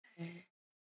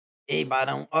Ei,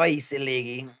 Barão, olha aí, se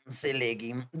ligue.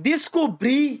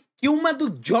 Descobri que uma do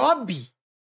Job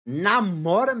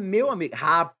namora meu amigo.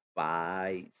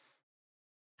 Rapaz,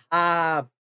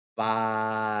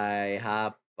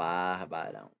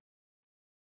 Barão.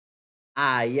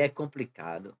 Aí é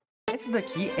complicado. Essa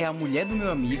daqui é a mulher do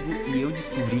meu amigo e eu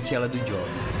descobri que ela é do Job.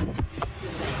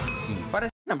 Sim,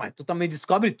 parece... Não, mas tu também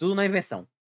descobre tudo na invenção.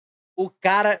 O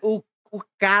cara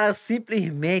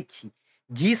simplesmente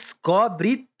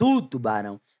descobre tudo,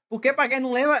 Barão. Porque, pra quem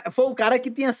não lembra, foi o cara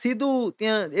que tinha sido...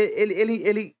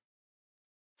 Ele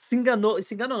se enganou.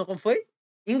 Se enganou, não? Como foi?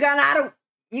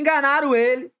 Enganaram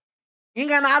ele.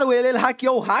 Ele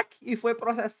hackeou o hack e foi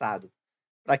processado.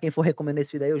 Pra quem for recomendar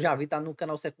esse vídeo aí, eu já vi, tá no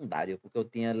canal secundário. Porque eu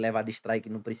tinha levado strike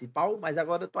no principal, mas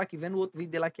agora eu tô aqui vendo o outro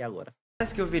vídeo dele aqui agora.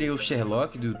 Parece que eu virei o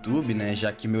Sherlock do YouTube, né?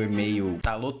 Já que meu e-mail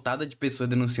tá lotado de pessoas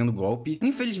denunciando golpe.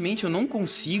 Infelizmente, eu não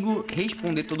consigo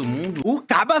responder todo mundo. O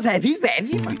caba vive.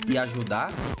 E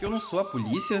ajudar, porque eu não sou a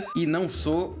polícia e não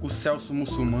sou o Celso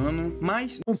muçulmano.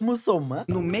 Mas, O muçulmano?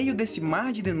 no meio desse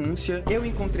mar de denúncia, eu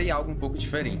encontrei algo um pouco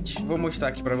diferente. Vou mostrar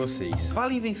aqui pra vocês.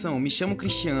 Fala invenção, me chamo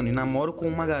Cristiano e namoro com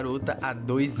uma garota há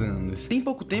 2 anos. Tem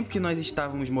pouco tempo que nós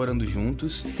estávamos morando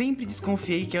juntos. Sempre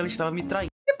desconfiei que ela estava me traindo.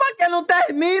 Por que não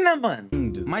termina, mano?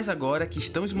 Mas agora que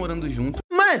estamos morando juntos...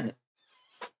 Mano,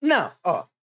 não, ó.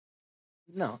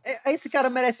 Não, esse cara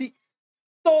merece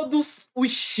todos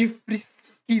os chifres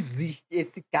que existem.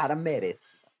 Esse cara merece.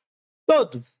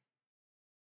 Todos.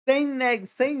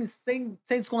 Sem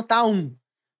descontar um.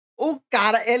 O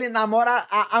cara, ele namora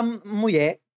a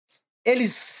mulher. Ele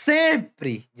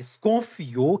sempre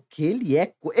desconfiou que ele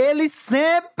é... Ele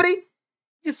sempre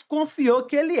desconfiou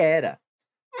que ele era.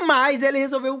 Mas ele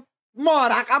resolveu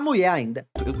morar com a mulher ainda.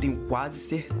 Eu tenho quase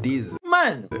certeza.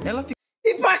 Mano, Ela fica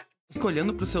e pra...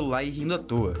 olhando pro celular e rindo à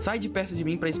toa. Sai de perto de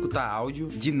mim pra escutar áudio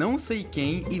de não sei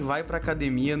quem e vai pra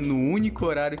academia no único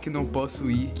horário que não posso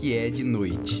ir, que é de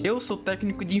noite. Eu sou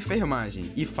técnico de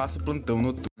enfermagem e faço plantão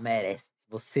noturno. Merece.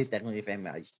 Você, técnico de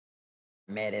enfermagem,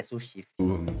 merece o chifre.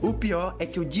 O pior é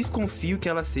que eu desconfio que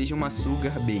ela seja uma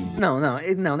sugar baby. Não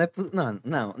é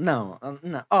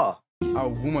ó.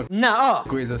 Alguma Não, ó.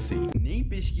 coisa assim. Nem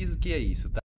pesquiso o que é isso,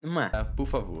 tá? Mano, Por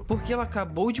favor. Porque ela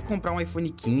acabou de comprar um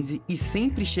iPhone 15 e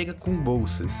sempre chega com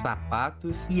bolsas,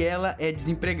 sapatos e ela é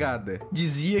desempregada.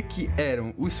 Dizia que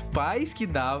eram os pais que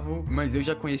davam, mas eu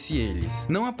já conheci eles.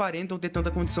 Não aparentam ter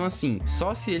tanta condição assim,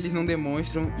 só se eles não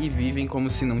demonstram e vivem como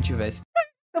se não tivesse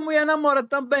a mulher namora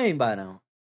também, Barão.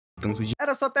 tanto de...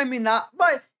 Era só terminar.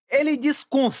 Boy, ele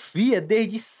desconfia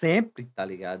desde sempre, tá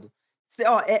ligado?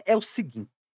 Ó, é o seguinte.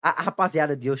 A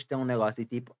rapaziada de hoje tem um negócio de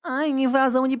tipo... Ai,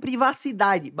 invasão de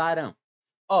privacidade. Barão.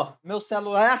 Ó, meu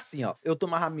celular é assim, ó. Eu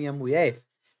tomava a minha mulher...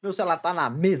 Meu celular tá na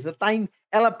mesa, tá em...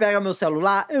 Ela pega meu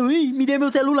celular... me dê meu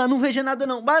celular, não vejo nada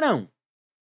não. Barão.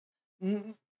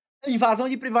 Invasão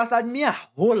de privacidade minha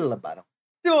rola, Barão.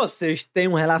 Se vocês têm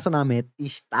um relacionamento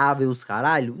estável, os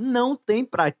caralho... Não tem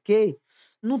pra quê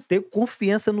não ter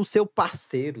confiança no seu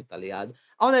parceiro, tá ligado?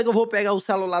 Onde é que eu vou pegar o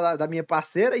celular da minha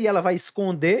parceira e ela vai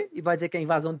esconder e vai dizer que é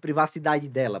invasão de privacidade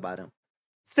dela, Barão?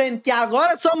 Sendo que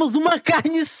agora somos uma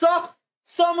carne só,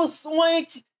 somos um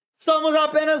ente, somos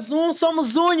apenas um,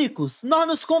 somos únicos. Nós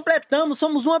nos completamos,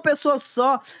 somos uma pessoa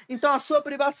só. Então a sua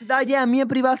privacidade é a minha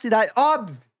privacidade,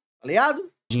 óbvio, tá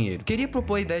ligado? dinheiro. Queria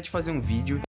propor a ideia de fazer um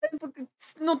vídeo...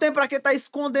 Não tem pra que tá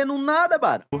escondendo nada,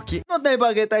 Barão. Porque não tem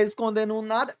pra que tá escondendo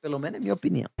nada, pelo menos é minha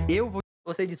opinião. Eu vou...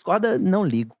 Você discorda? Não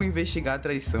ligo. investigar a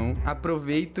traição,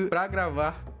 aproveito pra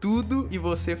gravar tudo e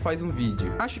você faz um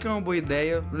vídeo. Acho que é uma boa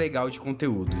ideia, legal de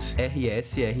conteúdos.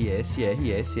 RS.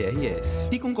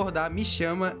 Se concordar, me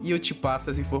chama e eu te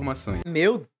passo as informações.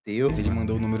 Meu Deus. Ele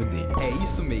mandou o número dele. É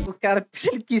isso mesmo. O cara,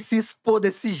 ele quis se expor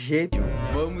desse jeito.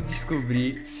 Vamos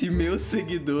descobrir se meu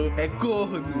seguidor é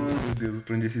corno. Meu Deus,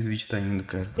 pra onde esses vídeos tá indo,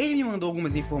 cara? Ele me mandou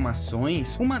algumas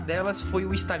informações. Uma delas foi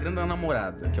o Instagram da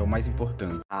namorada, que é o mais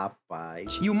importante.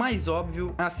 Rapaz. E o mais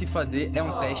óbvio a se fazer é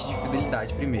um teste de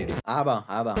fidelidade primeiro.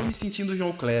 Bom. Tô me sentindo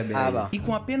João Kleber. Bom. E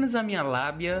com apenas a minha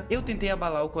lábia, eu tentei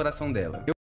abalar o coração dela.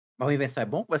 Mas o invenção é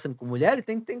bom conversando com mulher? Ele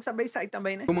tem que saber isso aí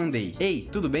também, né? Eu mandei: ei,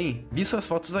 tudo bem? Vi suas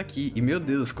fotos aqui e meu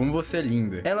Deus, como você é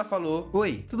linda. Ela falou: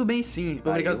 oi, tudo bem sim,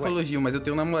 obrigado pelo elogio, mas eu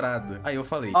tenho um namorado. Aí eu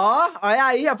falei: olha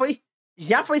aí,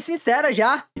 já foi sincera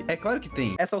já. É claro que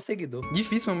tem. É só o seguidor.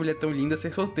 Difícil uma mulher tão linda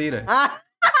ser solteira.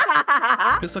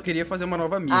 Eu só queria fazer uma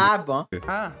nova amiga. Bom.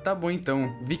 Tá bom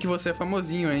então. Vi que você é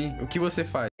famosinho, hein? O que você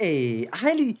faz?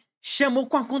 Ele chamou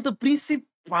com a conta principal.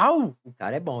 O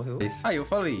cara é bom, viu? Aí eu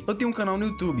falei: eu tenho um canal no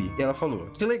YouTube. E ela falou: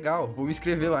 que legal, vou me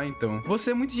inscrever lá então.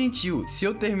 Você é muito gentil. Se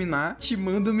eu terminar, te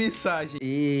mando mensagem.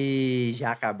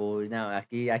 Já acabou. Não,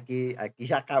 aqui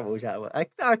já acabou.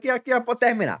 Aqui já pode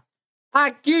terminar.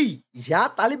 Aqui já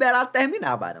tá liberado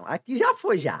terminar, Barão. Aqui já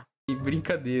foi, já. Que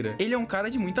brincadeira. Ele é um cara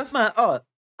de muita Mano, ó,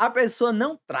 a pessoa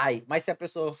não trai, mas se a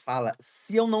pessoa fala,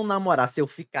 se eu não namorasse, eu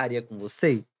ficaria com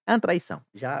você, é uma traição.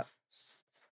 Já...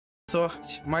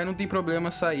 sorte, mas não tem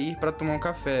problema sair pra tomar um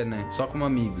café, né? Só como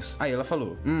amigos. Aí ela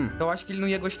falou, eu acho que ele não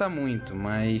ia gostar muito,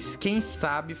 mas quem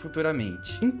sabe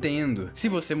futuramente. Entendo. Se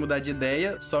você mudar de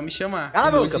ideia, só me chamar. Cala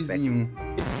a boca, Emojizinho.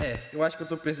 Eu acho que eu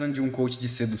tô precisando de um coach de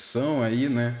sedução aí,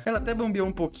 né? Ela até bambeou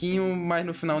um pouquinho, mas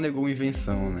no final negou uma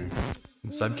invenção, né?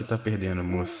 Não sabe que tá perdendo,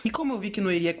 moça. E como eu vi que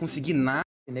não iria conseguir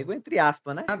Negou entre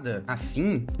aspas, né? nada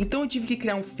assim, então eu tive que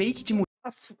criar um fake de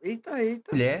Eita.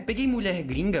 mulher. Peguei mulher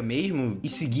gringa mesmo e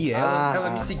segui ela. Ela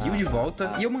me seguiu de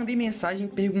volta e eu mandei mensagem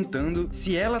perguntando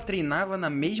se ela treinava na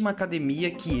mesma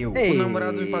academia que eu. O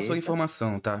namorado me passou a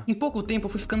informação, tá? Em pouco tempo eu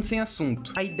fui ficando sem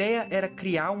assunto. A ideia era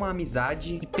criar uma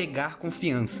amizade e pegar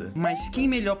confiança. Mas quem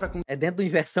melhor pra É dentro do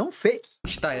inversão fake.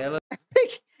 conquistar ela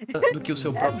do que o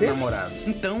seu próprio namorado.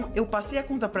 Então, eu passei a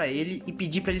conta pra ele e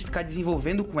pedi pra ele ficar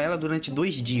desenvolvendo com ela durante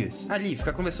 2 dias. Ali,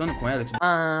 ficar conversando com ela e tudo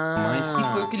mais.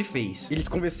 E foi o que ele fez. Eles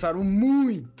conversaram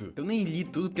muito. Eu nem li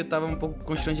tudo porque tava um pouco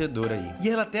constrangedor aí. E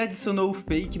ela até adicionou o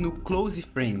fake no Close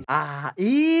Friends.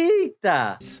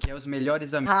 Eita! Que é os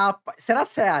melhores amigos Rapaz, será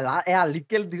que é ali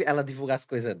que ela divulga as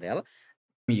coisas dela?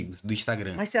 do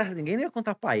Instagram. Mas será que ninguém ia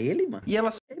contar pra ele, mano? E ela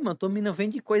Ei, mano, tua mina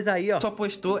vende coisa aí, ó. só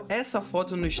postou essa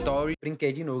foto no story,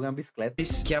 Brinquei de novo, é uma bicicleta.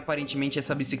 que é aparentemente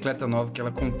essa bicicleta nova que ela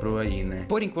comprou aí, né?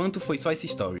 Por enquanto, foi só esse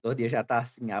story. 2 dias já tá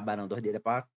assim, Barão, 2 dias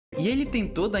E ele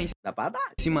tentou dar em dá pra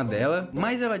dar. cima dela,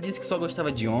 mas ela disse que só gostava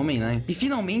de homem, né? E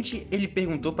finalmente ele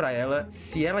perguntou pra ela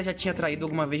se ela já tinha traído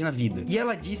alguma vez na vida. E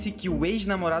ela disse que o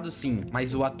ex-namorado sim,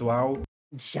 mas o atual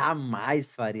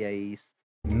Jamais faria isso.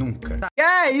 nunca. Tá. Que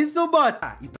é isso, bot?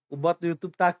 E O bot do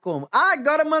YouTube tá como?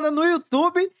 Agora manda no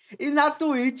YouTube e na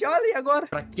Twitch. Olha aí agora.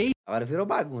 pra que Agora virou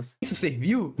bagunça. isso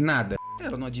serviu? Nada.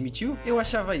 Ela não admitiu? Eu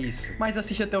achava isso. Mas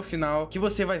assiste até o final que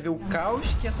você vai ver o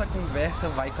caos que essa conversa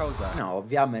vai causar. Não,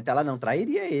 obviamente ela não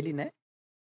trairia ele, né?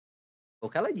 Foi o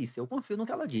que ela disse. Eu confio no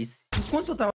que ela disse. Enquanto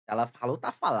eu tava Ela falou,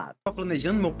 tá falado.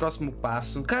 planejando meu próximo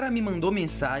passo, o cara me mandou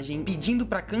mensagem pedindo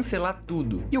pra cancelar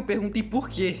tudo. E eu perguntei por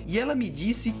quê. E ela me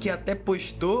disse que até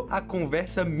postou a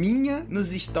conversa minha nos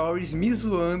stories me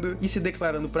zoando e se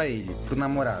declarando pra ele, pro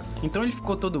namorado. Então ele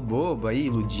ficou todo bobo aí,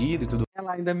 iludido e tudo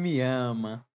Ela ainda me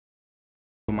ama.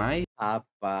 mais.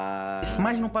 Rapaz.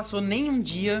 Mas não passou nem um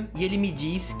dia e ele me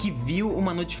disse que viu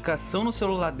uma notificação no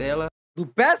celular dela Do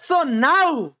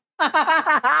personal!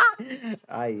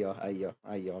 Aí, ó.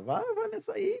 Vai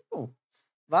nessa aí, pô.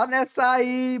 Vai nessa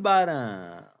aí,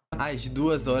 Barão. às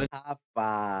 2 horas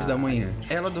Rapaz. da manhã.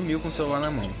 Ela dormiu com o celular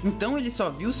na mão. Então ele só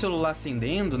viu o celular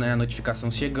acendendo, né, a notificação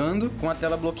chegando, com a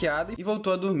tela bloqueada e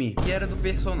voltou a dormir. E era do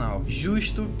personal,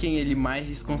 justo quem ele mais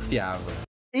desconfiava.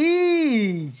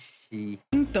 Ixi.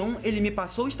 Então ele me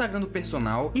passou o Instagram do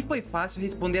personal e foi fácil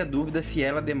responder a dúvida se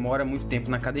ela demora muito tempo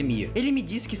na academia. Ele me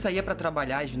disse que saía pra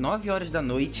trabalhar às 9 horas da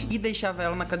noite e deixava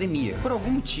ela na academia. Por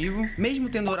algum motivo, mesmo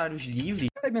tendo horários livres,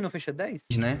 Academia não fecha 10?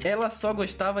 né, ela só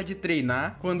gostava de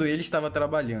treinar quando ele estava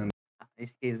trabalhando.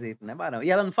 Esquisito, né, Barão?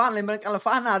 E ela não fala, lembrando que ela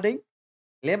faz nada, hein?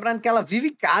 Lembrando que ela vive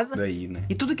em casa. Daí, né?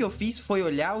 E tudo que eu fiz foi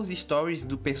olhar os stories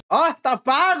do Ó, tá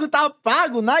pago,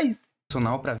 nice.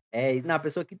 personal pra É, na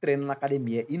pessoa que treina na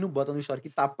academia e não bota no story que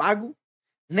tá pago,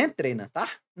 nem treina, tá?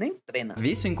 Nem treina.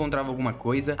 ver se eu encontrava alguma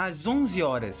coisa. Às 11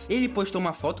 horas, ele postou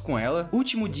uma foto com ela.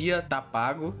 Último dia, tá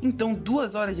pago. Então,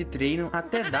 2 horas de treino.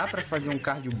 Até dá pra fazer um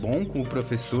cardio bom com o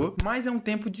professor. Mas é um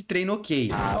tempo de treino ok.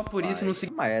 Só por isso não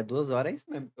Mas é 2 horas, é isso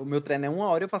mesmo. O meu treino é 1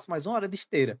 hora, eu faço mais 1 hora de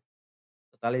esteira.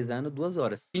 Totalizando 2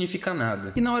 horas. significa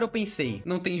nada. E na hora eu pensei,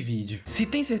 não tem vídeo. Se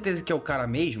tem certeza que é o cara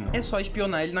mesmo, é só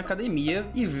espionar ele na academia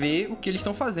e ver o que eles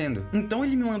estão fazendo. Então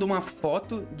ele me mandou uma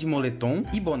foto de moletom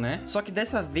e boné. Só que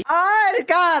dessa vez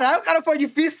Caralho, o cara foi de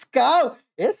fiscal.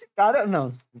 Esse cara...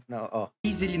 Não, ó.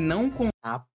 ele não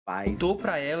Rapaz. contou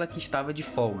pra ela que estava de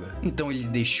folga. Então ele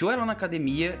deixou ela na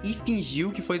academia e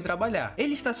fingiu que foi trabalhar.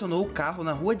 Ele estacionou o carro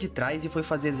na rua de trás e foi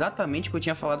fazer exatamente o que eu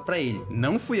tinha falado pra ele.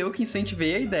 Não fui eu que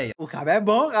incentivei a ideia. O cara é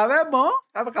bom, O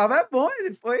cara é bom.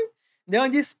 Ele foi... Deu um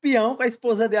de espião com a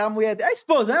esposa dele, a mulher dele. A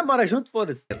esposa, né? Bora junto,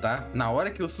 foda-se. Tá? Na hora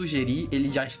que eu sugeri,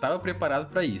 ele já estava preparado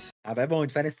pra isso. O cara é bom,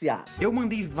 diferenciado. Eu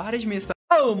mandei várias mensagens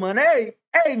Ô, mano,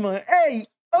 ei, mano, ei.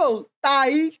 Ô, tá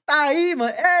aí,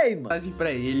 mano, ei, mano. pra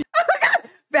ele.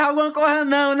 Fez alguma coisa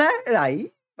não, né?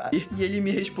 Aí pariu. E ele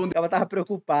me respondeu. Ela tava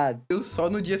preocupado. Eu só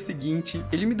no dia seguinte.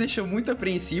 Ele me deixou muito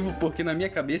apreensivo, porque na minha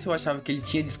cabeça eu achava que ele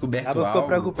tinha descoberto algo. Ela ficou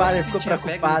preocupada, ele ficou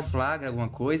preocupado. Pego no flagra, alguma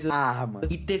coisa. Ah, mano.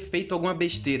 E ter feito alguma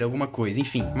besteira, alguma coisa,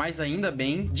 enfim. Mas ainda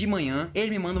bem, de manhã,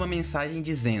 ele me manda uma mensagem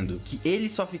dizendo que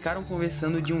eles só ficaram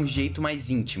conversando de um jeito mais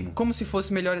íntimo, como se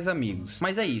fossem melhores amigos.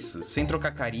 Mas é isso, sem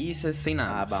trocar carícias, sem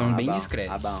nada. São bem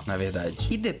discretos, na verdade.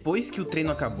 E depois que o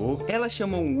treino acabou, ela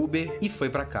chamou um Uber e foi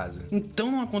pra casa.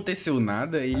 Então não aconteceu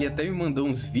nada, ele até me mandou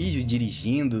uns vídeos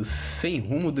dirigindo, sem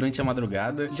rumo durante a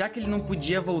madrugada, já que ele não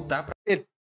podia voltar pra...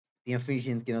 Tinha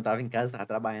fingindo que não tava em casa, tava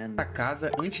trabalhando. Pra casa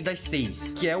antes das 6,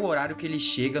 que é o horário que ele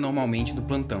chega normalmente do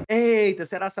plantão. Eita,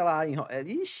 será, sei lá,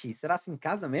 ixi, será assim em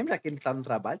casa mesmo, já que ele tá no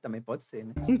trabalho? Também pode ser,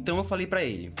 né? Então eu falei pra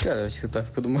ele. Cara, acho que você tá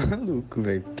ficando maluco,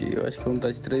 velho, porque eu acho que eu não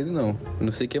tá te traindo, não. Eu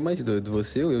não sei o que é mais doido,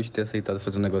 você ou eu de ter aceitado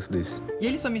fazer um negócio desse. E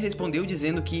ele só me respondeu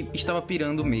dizendo que estava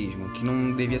pirando mesmo, que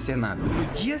não devia ser nada. No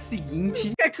dia seguinte...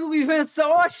 O que é que o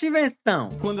invenção? Oxe,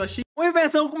 invenção! Quando eu achei o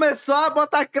invenção começou a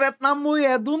botar crédito na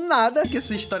mulher do nada. que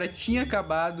essa história tinha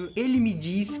acabado, ele me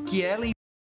diz que ela...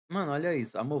 Mano, olha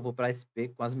isso. Amor, vou pra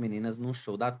SP com as meninas num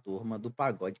show da turma do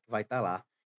pagode que vai estar lá.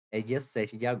 É dia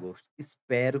 7 de agosto.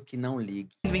 Espero que não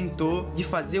ligue. Inventou de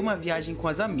fazer uma viagem com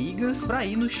as amigas pra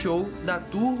ir no show da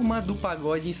turma do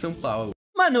pagode em São Paulo.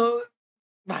 Mano,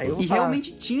 vai, eu vou falar.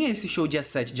 Realmente tinha esse show dia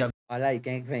 7 de agosto. Olha aí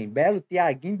quem é que vem. Belo,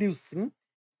 Tiaguinho, Dilcinho,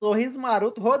 Sorriso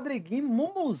Maroto, Rodriguinho,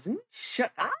 Mumuzinho,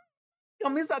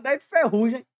 camisa 10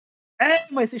 ferrugem.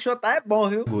 Mas esse show tá bom,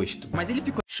 viu? Gosto. Mas ele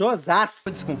ficou showzaço.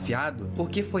 Desconfiado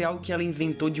porque foi algo que ela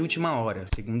inventou de última hora,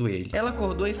 segundo ele. Ela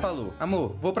acordou e falou: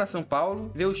 amor, vou pra São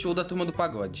Paulo ver o show da turma do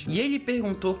pagode. E ele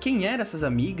perguntou quem eram essas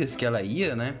amigas que ela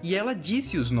ia, né? E ela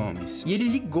disse os nomes. E ele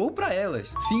ligou pra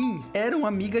elas. Sim, eram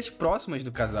amigas próximas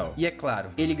do casal. E é claro,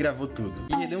 ele gravou tudo.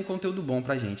 E ele deu um conteúdo bom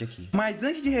pra gente aqui. Mas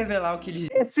antes de revelar o que eles...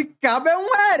 Esse cabo é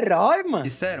um herói, mano.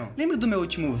 Disseram? Lembra do meu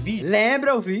último vídeo? Lembra,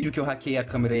 eu vi. Que eu hackei a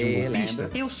câmera de um golpista?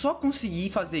 Eu só consegui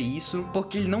fazer isso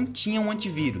porque ele não tinha um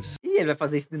antivírus. E ele vai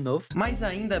fazer isso de novo? Mas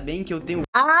ainda bem que eu tenho...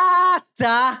 Ah,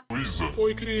 tá!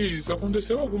 Oi, Cris.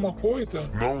 Aconteceu alguma coisa?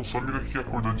 Não, só a amiga que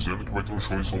acordou dizendo que vai ter um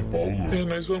show em São Paulo.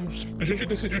 Nós vamos. A gente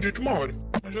decidiu de última hora.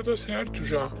 Mas já tá certo,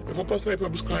 já. Eu vou passar aí pra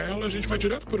buscar ela, a gente vai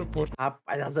direto pro aeroporto.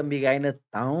 Rapaz, as amigas ainda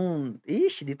tão...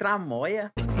 Ixi, de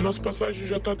tramóia. A nossa passagem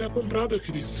já tá até comprada,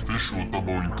 Cris. Fechou, tá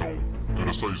bom então.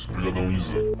 Era só isso, obrigadão,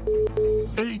 Isa.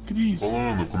 Ei, Cris. Fala,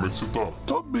 Ana, como é que você tá?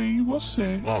 Tô bem, e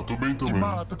você? Ah, tô bem também.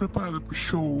 Tá preparada pro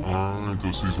show? Ah,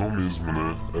 então vocês vão mesmo,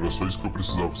 né? Era só isso que eu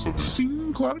precisava saber.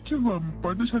 Sim, claro que vamos.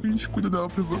 Pode deixar que a gente cuida dela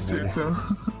pra você,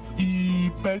 tá?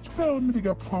 E pede pra ela me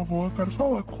ligar, por favor. Eu quero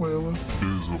falar com ela.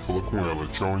 Beleza, vou falar com ela.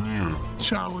 Tchau, Aninha.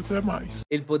 Tchau, até mais.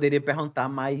 Ele poderia perguntar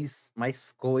mais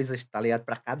coisas, tá ligado?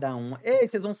 Pra cada um. Ei,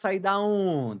 vocês vão sair da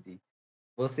onde?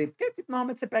 Você... Porque, tipo,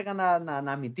 normalmente você pega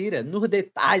na mentira, nos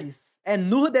detalhes. É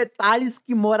nos detalhes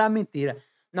que mora a mentira.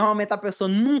 Normalmente a pessoa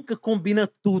nunca combina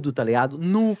tudo, tá ligado?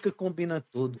 Nunca combina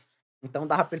tudo. Então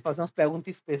dava pra ele fazer umas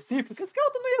perguntas específicas que a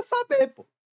outra não ia saber, pô.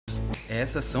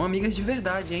 Essas são amigas de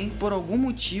verdade, hein? Por algum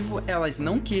motivo, elas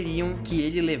não queriam que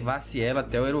ele levasse ela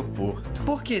até o aeroporto.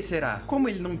 Por que será? Como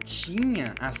ele não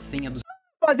tinha a senha do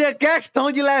Fazia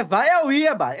questão de levar, eu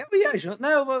ia junto. Não,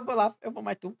 eu vou lá, eu vou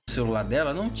mais tu. celular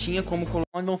dela, não tinha como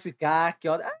Onde vão ficar, que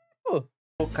hora... pô.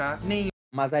 colocar nenhum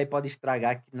Mas aí pode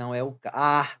estragar que não é o...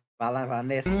 vai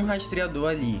nessa. rastreador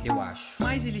ali, eu acho.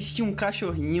 Mas eles tinham um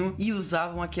cachorrinho e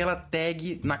usavam aquela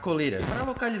tag na coleira pra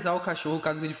localizar o cachorro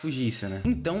caso ele fugisse, né?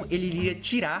 Então ele iria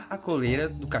tirar a coleira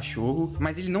do cachorro,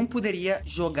 mas ele não poderia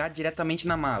jogar diretamente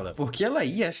na mala, porque ela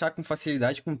ia achar com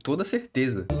facilidade, com toda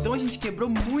certeza. Então a gente quebrou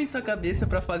muita cabeça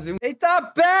pra fazer um...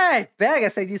 Eita, pega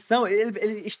essa edição.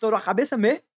 Ele estourou a cabeça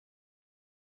mesmo?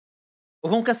 Ou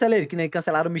vamos cancelar ele, que nem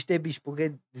cancelaram o Mr. Beast,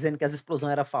 porque dizendo que as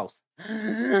explosões eram falsas.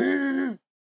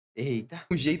 Eita.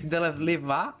 um jeito dela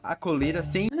levar a coleira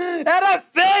sem Era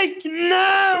fake,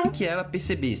 não! que ela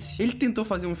percebesse. Ele tentou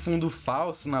fazer um fundo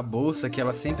falso na bolsa que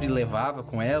ela sempre levava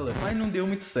com ela, mas não deu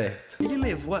muito certo. Ele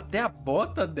levou até a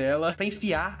bota dela pra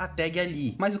enfiar a tag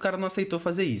ali, mas o cara não aceitou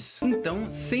fazer isso. Então,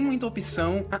 sem muita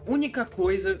opção, a única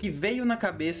coisa que veio na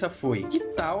cabeça foi: que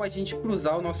tal a gente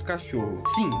cruzar o nosso cachorro?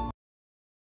 Sim,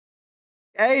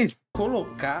 É isso.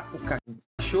 colocar o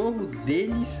cachorro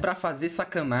deles pra fazer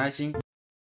sacanagem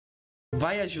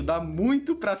vai ajudar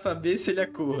muito pra saber se ele é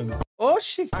corno.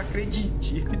 Oxi.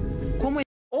 Acredite. Como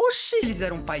eles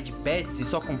eram pai de pets e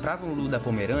só compravam o Lulu da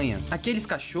Pomeranha, aqueles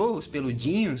cachorros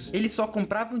peludinhos, eles só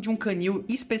compravam de um canil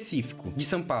específico, de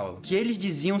São Paulo, que eles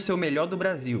diziam ser o melhor do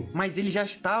Brasil. Mas eles já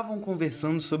estavam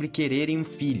conversando sobre quererem um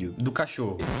filho do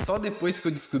cachorro. Só depois que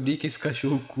eu descobri que esse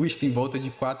cachorro custa em volta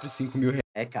de 4, 5 mil reais.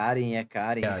 É Karen, é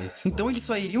Karen. Então eles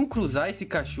só iriam cruzar esse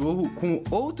cachorro com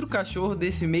outro cachorro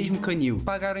desse mesmo canil,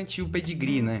 pra garantir o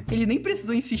pedigree, né? Ele nem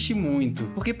precisou insistir muito,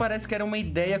 porque parece que era uma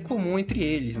ideia comum entre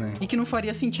eles, né? E que não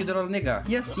faria sentido ela negar.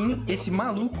 E assim, esse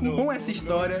maluco, com essa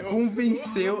história,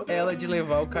 convenceu ela de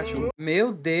levar o cachorro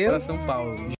Meu Deus. pra São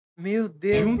Paulo. Meu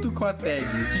Deus. Junto com a tag,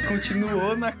 que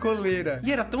continuou na coleira.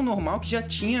 E era tão normal que já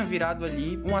tinha virado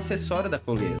ali um acessório da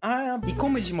coleira. E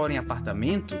como eles moram em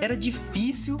apartamento, era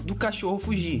difícil do cachorro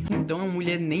fugir. Então a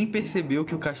mulher nem percebeu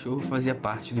que o cachorro fazia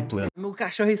parte do plano. Meu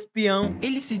cachorro é espião.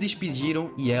 Eles se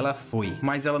despediram e ela foi.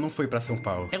 Mas ela não foi pra São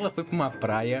Paulo. Ela foi pra uma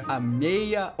praia a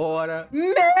meia hora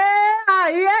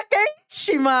Aí é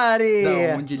quente, Maria.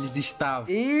 da onde eles estavam.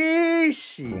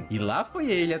 Ixi. E lá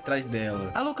foi ele atrás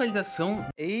dela. A localização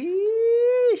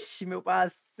Ixi, meu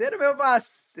parceiro, meu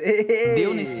parceiro.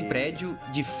 deu nesse prédio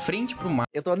de frente pro mar.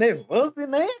 Eu tô nervoso e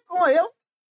nem é com eu.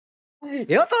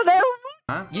 Eu tô nervoso.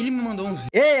 E ele me mandou uns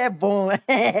É bom.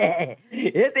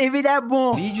 Esse vídeo é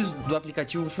bom. vídeos do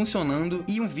aplicativo funcionando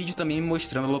e um vídeo também me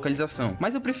mostrando a localização.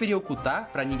 Mas eu preferi ocultar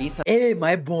pra ninguém Ei,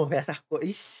 mas é bom ver essas coisas.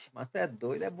 Ixi, mas tu é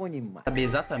doido, é bom demais. saber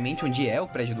exatamente onde é o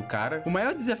prédio do cara. O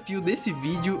maior desafio desse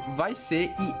vídeo vai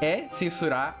ser e é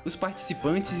censurar os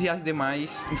participantes e as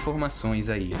demais informações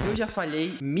aí. Eu já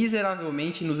falhei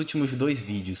miseravelmente nos últimos 2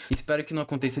 vídeos. Espero que não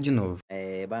aconteça de novo.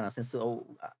 Banana, censura.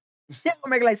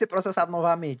 Como é que ele vai ser processado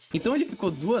novamente? Então ele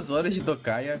ficou 2 horas de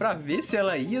tocaia pra ver se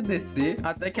ela ia descer,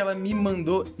 até que ela me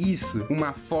mandou isso,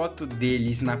 uma foto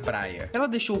deles na praia. Ela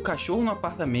deixou o cachorro no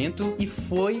apartamento e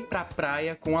foi pra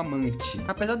praia com o amante.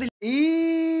 Apesar dele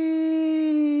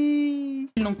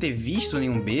não ter visto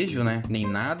nenhum beijo, né, nem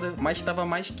nada, mas tava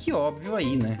mais que óbvio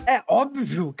aí, né? É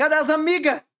óbvio. Cadê as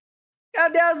amigas?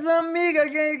 Cadê as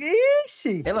amigas?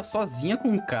 Ixi. Ela sozinha com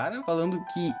um cara falando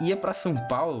que ia pra São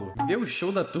Paulo ver o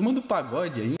show da Turma do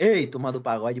Pagode aí. Ei, turma do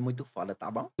pagode muito foda,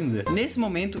 tá bom? Nesse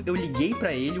momento, eu liguei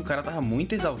pra ele, o cara tava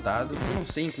muito exaltado. Eu não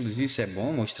sei, inclusive, se é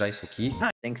bom mostrar isso aqui.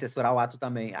 Tem que censurar o ato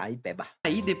também. Aí, peba.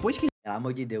 Aí, depois que Pelo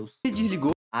amor de Deus. ele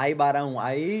desligou, Aí, Barão,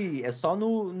 aí é só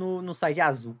no site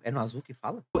azul. É no azul que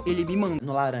fala? ele me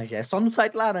No laranja. É só no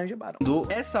site laranja, Barão. mandou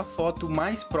essa foto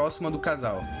mais próxima do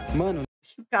casal. Mano,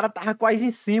 O cara tava quase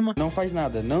em cima. não faz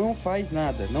nada, não faz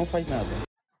nada, não faz nada.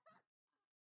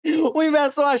 O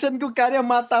inversor achando que o cara ia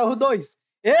matar os dois.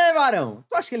 Ei, Barão,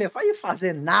 tu acha que ele ia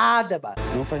fazer nada, Barão?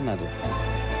 Não faz nada.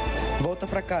 Volta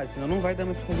pra casa, senão não vai dar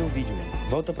mais pra fazer o vídeo, mano.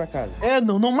 Volta pra casa.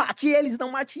 Não mate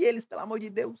eles, pelo amor de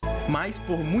Deus. Mas,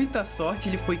 por muita sorte,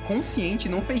 ele foi consciente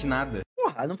e não fez nada.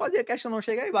 Porra, não fazia questão não.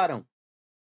 Chega aí, Barão.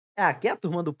 Aqui é a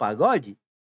turma do pagode?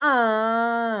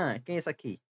 Quem é esse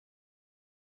aqui?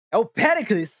 É o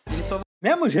Pericles. Ele só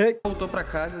Mesmo jeito. voltou pra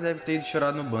casa e deve ter ido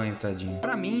chorar no banho, tadinho.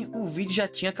 Pra mim, o vídeo já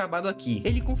tinha acabado aqui.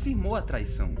 Ele confirmou a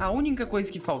traição. A única coisa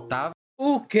que faltava...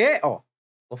 O quê? Ó,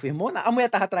 confirmou? A mulher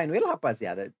tava traindo ele,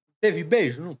 rapaziada. Teve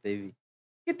beijo? Não teve.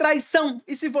 Que traição!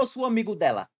 E se fosse o amigo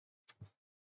dela?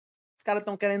 Os caras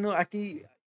estão querendo aqui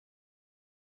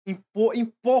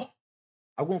impor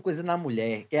alguma coisa na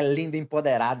mulher, que é linda,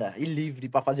 empoderada e livre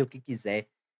pra fazer o que quiser.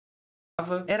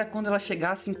 Era quando ela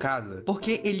chegasse em casa.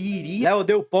 Porque ele iria Léo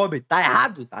deu pobre. Tá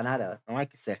errado? Tá nada. Não é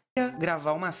que certo.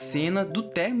 gravar uma cena do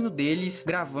término deles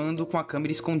gravando com a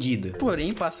câmera escondida.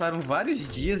 Porém, passaram vários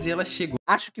dias e ela chegou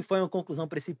Acho que foi uma conclusão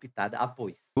precipitada.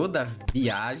 Pois. da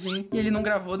viagem e ele não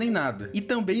gravou nem nada. E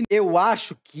também Eu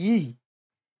acho que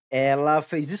ela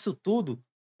fez isso tudo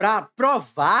pra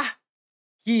provar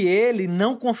que ele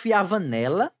não confiava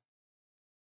nela.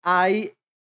 Aí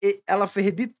ela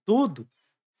fez de tudo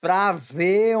pra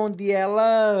ver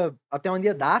até onde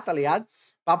ia dar, tá ligado?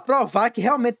 Pra provar que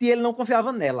realmente ele não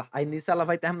confiava nela. Aí nisso ela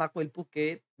vai terminar com ele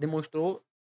porque demonstrou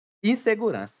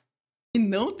insegurança.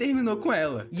 não terminou com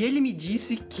ela. E ele me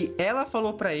disse que ela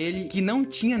falou pra ele que não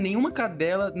tinha nenhuma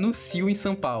cadela no cio em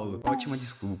São Paulo. Ótima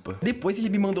desculpa. Depois ele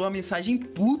me mandou uma mensagem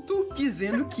puto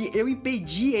dizendo que eu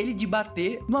impedi ele de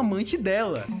bater no amante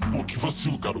dela. Pô, que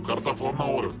vacilo, cara. O cara tava lá na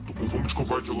hora. Tô com fome de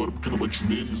covarde agora porque não bati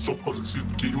nele só por causa que você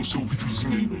queria o seu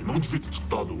videozinho aí, velho. Não devia ter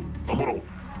escutado. Na moral,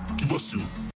 que vacilo.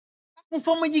 Com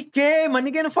fome de quê, mano?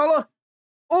 Ninguém não falou.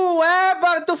 Ué,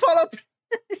 bora, tu falou.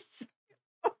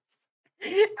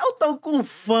 Eu tô com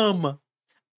fama.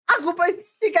 A culpa é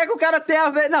que quer que o cara tenha a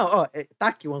ver. Não, ó, tá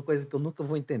aqui uma coisa que eu nunca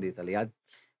vou entender, tá ligado?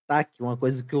 Tá aqui uma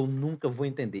coisa que eu nunca vou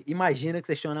entender. Imagina que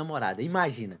vocês têm uma namorada.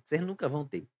 Imagina. Vocês nunca vão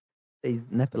ter. Vocês,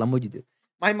 né? Pelo amor de Deus.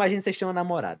 Mas imagina que vocês têm uma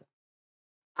namorada.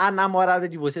 A namorada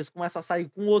de vocês começa a sair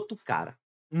com outro cara.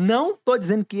 Não tô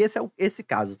dizendo que esse é esse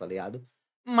caso, tá ligado?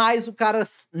 Mas o cara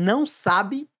não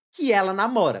sabe que ela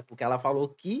namora. Porque ela falou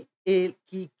que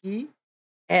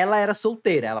ela era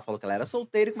solteira. Ela falou que ela era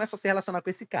solteira e começa a se relacionar com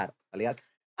esse cara, tá ligado?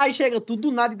 Aí chega tudo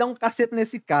do nada e dá um cacete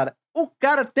nesse cara. O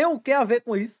cara tem o que a ver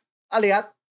com isso, tá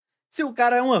ligado? Se o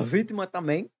cara é uma vítima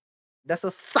também dessa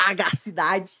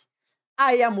sagacidade,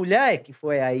 aí a mulher, que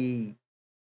foi aí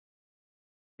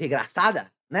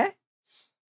desgraçada, né?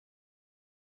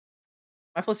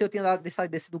 Mas fosse eu tinha dado essa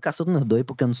educação nos dois,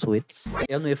 porque eu não sou ele.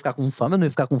 Eu não ia ficar com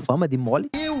fama de mole.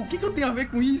 O que eu tenho a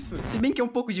ver com isso? Se bem que é um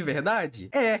pouco de verdade.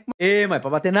 Mas pra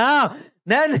bater não,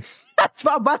 né?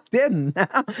 Pra bater não.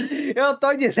 Eu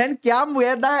tô dizendo que a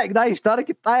mulher da história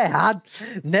que tá errado.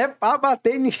 Não é pra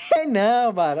bater em ninguém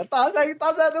não, mano. Tá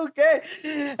dizendo o quê?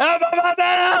 É pra bater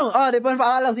não! Ó, depois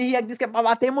falar, Leozin disse que é pra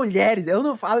bater mulheres. Eu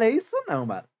não falei isso não,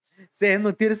 mano. Você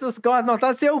não tira seus cornos, não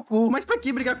tá seu cu. Mas pra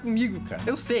que brigar comigo, cara?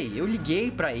 Eu sei, eu liguei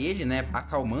pra ele, né,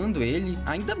 acalmando ele,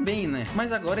 ainda bem, né?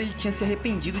 Mas agora ele tinha se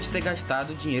arrependido de ter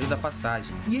gastado o dinheiro da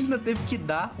passagem. E ele ainda teve que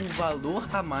dar um valor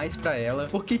a mais pra ela,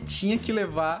 porque tinha que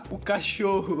levar o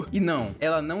cachorro. E não,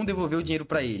 ela não devolveu o dinheiro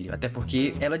pra ele, até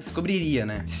porque ela descobriria,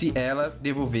 né, se ela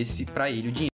devolvesse pra ele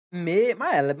o dinheiro.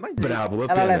 Mas Bravo,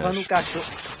 ela levando o cachorro...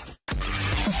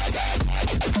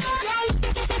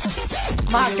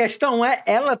 Mas a questão é,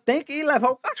 ela tem que ir levar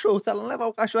o cachorro. Se ela não levar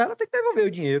o cachorro, ela tem que devolver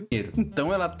o dinheiro.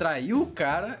 Então ela traiu o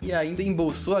cara e ainda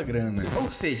embolsou a grana.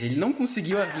 Ou seja, ele não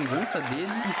conseguiu a vingança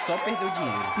dele e só perdeu o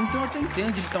dinheiro. Então eu até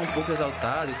entendo de ele estar um pouco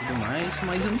exaltado e tudo mais,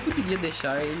 mas eu não poderia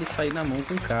deixar ele sair na mão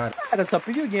com o cara. Ela só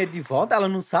pediu o dinheiro de volta, ela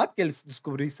não sabe que ele se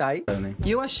descobriu e saiu. Né?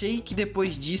 E eu achei que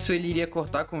depois disso ele iria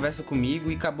cortar a conversa comigo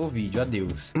e acabou o vídeo,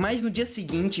 adeus. Mas no dia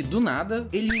seguinte, do nada,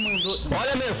 ele me mandou...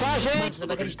 Olha a mensagem! Mano, você não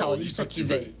vai acreditar, olha isso aqui,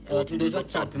 velho. Ela tem 2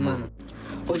 WhatsApp, mano.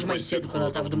 Hoje mais cedo, quando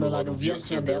ela tava do meu lado, eu vi a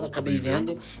senha dela, acabei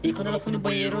vendo. E quando ela foi no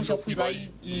banheiro, eu já fui lá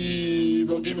e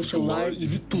loguei no celular e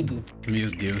vi tudo.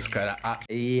 Meu Deus, cara.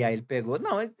 E aí ele pegou...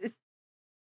 Não,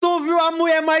 tu viu a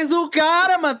mulher mais o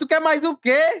cara, mano? Tu quer mais o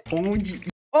quê? Onde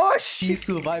Oxi!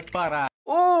 isso vai parar?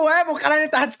 O cara ainda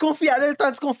tava desconfiado. Ele tá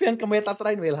desconfiando que a mulher tá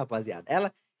traindo ele, rapaziada.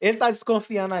 Ele tá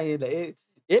desconfiando ainda. Ele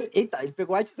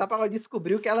pegou o WhatsApp pra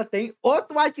descobrir que ela tem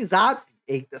outro WhatsApp.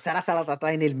 Eita, será que ela tá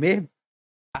traindo ele mesmo?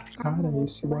 Cara,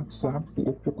 esse WhatsApp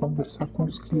é pra eu conversar com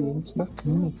os clientes da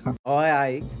clínica. Olha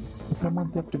aí. É pra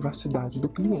manter a privacidade do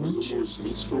cliente. Você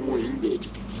nem se formou ainda. De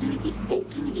que clínica? Qual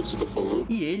clínica você tá falando?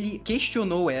 E ele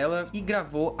questionou ela e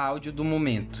gravou áudio do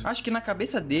momento. Acho que na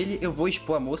cabeça dele, eu vou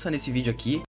expor a moça nesse vídeo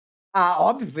aqui. Ah,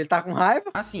 óbvio, ele tá com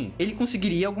raiva. Assim, ele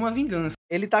conseguiria alguma vingança.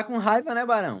 Ele tá com raiva, né,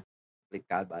 Barão?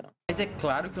 Complicado, Barão. Mas é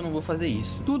claro que eu não vou fazer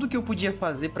isso. Tudo que eu podia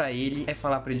fazer pra ele é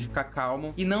falar pra ele ficar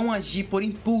calmo e não agir por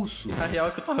impulso. A real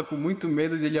é que eu tava com muito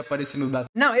medo dele aparecer no dado.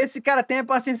 Não, esse cara tem a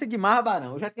paciência demais,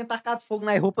 Barão. Eu já tinha tacado fogo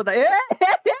na roupa da...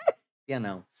 Tinha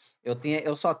não.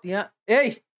 Eu só tinha...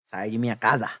 Ei! Sai de minha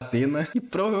casa. Atena e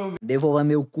provavelmente Devolva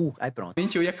meu cu. Aí pronto.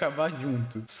 eu ia acabar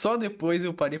junto. Só depois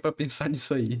eu parei pra pensar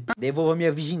nisso aí. Devolva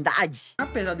minha virgindade.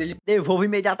 Apesar dele Devolva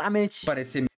imediatamente.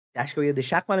 parecer Você acha que eu ia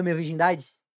deixar com ela minha virgindade?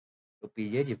 Eu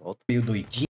pedia de volta. meio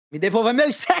doidinho, Me devolva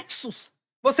meus sexos!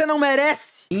 Você não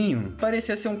merece!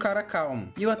 parecia ser um cara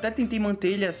calmo. E eu até tentei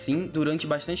manter ele assim durante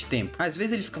bastante tempo. Às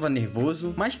vezes ele ficava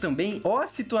nervoso, mas também ó a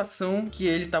situação que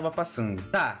ele tava passando.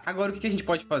 Tá, agora o que a gente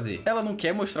pode fazer? Ela não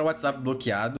quer mostrar o WhatsApp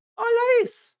bloqueado. Olha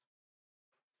isso!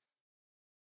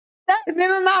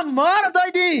 Termina o namoro,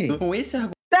 doidinho! Com esse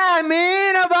argumento,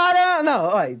 Termina, Barão! Não,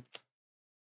 olha.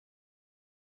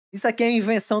 Isso aqui é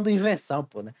invenção do invenção,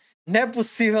 pô, né? Não é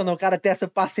possível, não, o cara ter essa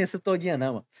paciência todinha,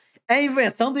 não, mano. É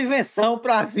invenção do invenção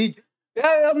pra vídeo.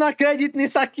 Eu não acredito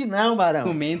nisso aqui, não, Barão.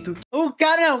 O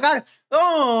cara... Ô,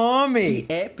 homem!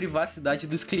 que é privacidade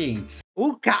dos clientes.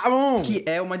 O cara... Que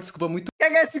é uma desculpa muito O que é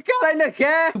que esse cara ainda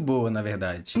quer? boa, na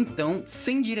verdade. Então,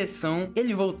 sem direção,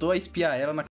 ele voltou a espiar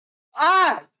ela na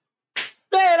Ah!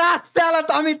 Será se ela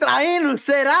tá me traindo?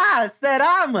 Será?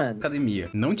 Será, mano? academia.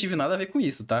 Não tive nada a ver com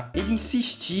isso, tá? Ele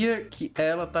insistia que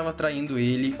ela tava traindo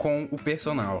ele com o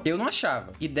personal. Eu não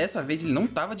achava. E dessa vez ele não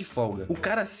tava de folga. O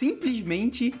cara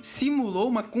simplesmente simulou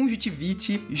uma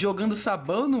conjuntivite, jogando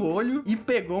sabão no olho e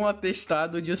pegou um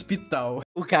atestado de hospital.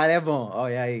 O cara é bom.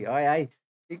 Olha aí, olha aí.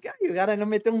 Fica aí, o cara ainda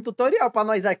meteu um tutorial pra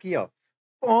nós aqui, ó.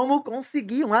 Como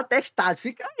conseguir um atestado.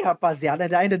 Fica aí,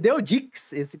 rapaziada. Ainda deu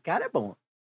dicas. Esse cara é bom.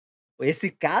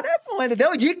 Esse cara é bom, ainda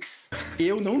deu dicas.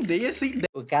 Eu não dei essa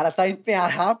O cara tá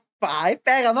empenhado. Rapaz,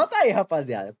 pega, anota aí,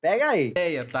 rapaziada. Pega aí.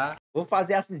 ideia, tá? Vou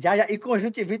fazer assim já. E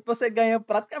conjuntivite você ganha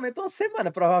praticamente uma semana,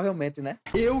 provavelmente, né?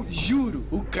 Eu juro,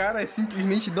 o cara é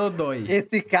simplesmente dodói.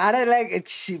 Esse cara é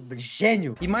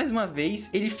gênio. E mais uma vez,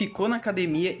 ele ficou na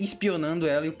academia espionando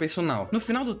ela e o personal. No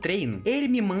final do treino, ele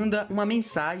me manda uma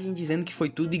mensagem dizendo que foi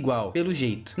tudo igual, pelo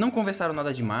jeito. Não conversaram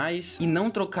nada demais e não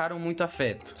trocaram muito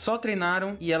afeto. Só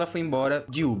treinaram e ela foi embora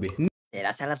de Uber.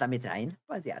 Será que ela tá me traindo,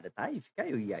 rapaziada? Tá aí, fica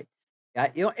aí.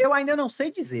 Eu ainda não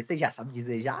sei dizer. Você já sabe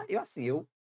dizer já? Eu.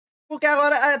 Porque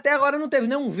até agora não teve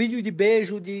nenhum vídeo de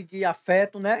beijo, de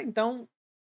afeto, né? Então,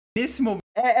 Nesse momento,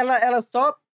 ela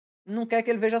só não quer que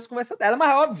ele veja as conversas dela.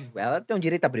 Mas óbvio, ela tem o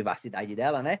direito à privacidade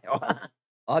dela, né?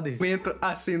 Óbvio.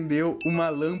 acendeu uma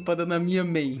lâmpada na minha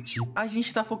mente. A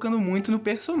gente tá focando muito no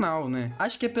personal, né?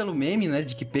 Acho que é pelo meme, né,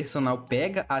 de que personal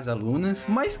pega as alunas.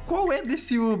 Mas qual é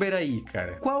desse Uber aí,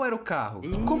 cara? Qual era o carro?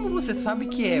 Como você sabe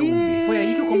que é Uber? Foi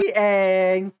aí que eu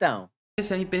comecei Então.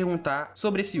 a me perguntar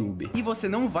sobre esse Uber. E você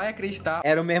não vai acreditar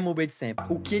Era o mesmo Uber de sempre.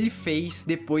 o que ele fez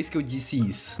depois que eu disse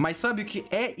isso. Mas sabe o que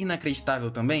é inacreditável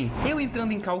também? Eu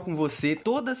entrando em call com você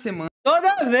toda semana.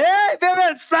 Toda vez,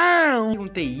 invenção!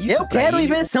 Perguntei isso Eu pra quero ele.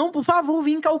 invenção, por favor,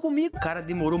 vem cá comigo. O cara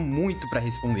demorou muito pra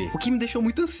responder, o que me deixou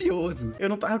muito ansioso. Eu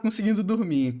não tava conseguindo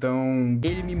dormir, então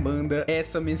ele me manda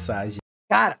essa mensagem.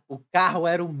 Cara, o carro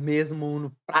era o mesmo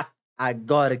Uno Prata.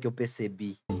 Agora que eu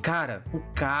percebi. Cara, o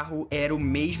carro era o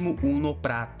mesmo Uno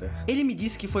Prata. Ele me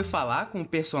disse que foi falar com o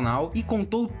personal e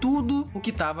contou tudo o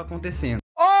que tava acontecendo.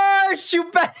 Oxi, o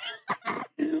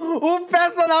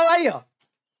personal aí, ó.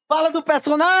 Fala do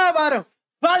personal, Barão.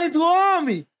 Fale do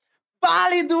homem.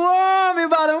 Fale do homem,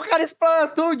 Barão. O cara explora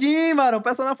tudinho, Barão. O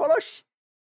personal falou, oxi,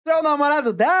 tu é o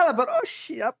namorado dela, Barão?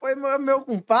 Oxi, apoio meu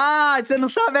compadre. Você não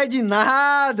sabe de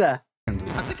nada.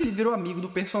 Até que ele virou amigo do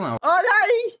personal. Olha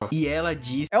aí. E ela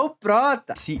disse É o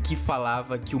Prota. que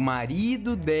falava que o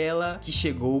marido dela que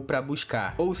chegou pra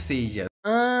buscar. Ou seja,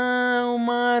 O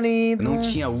marido. não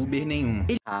tinha Uber nenhum.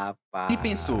 Rapaz. Ele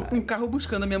pensou, um carro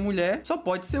buscando a minha mulher só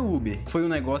pode ser Uber. Foi um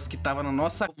negócio que tava na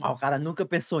nossa... Mas o cara nunca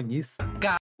pensou nisso.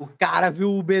 O cara viu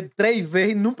o Uber 3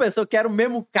 vezes, não pensou que era o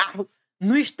mesmo carro,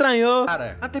 não estranhou.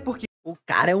 Cara, até porque... O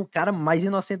cara é o cara mais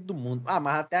inocente do mundo.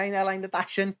 Mas até ela ainda tá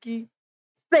achando que...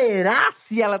 Será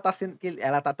se ela tá sendo... que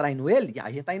ela tá traindo ele?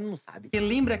 A gente ainda não sabe.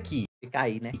 Lembra que, Fica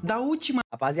aí, né? da última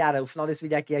Rapaziada, no final desse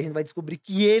vídeo aqui a gente vai descobrir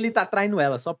que ele tá traindo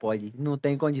ela. Só pode. Não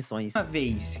tem condições.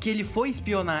 vez que ele foi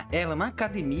espionar ela na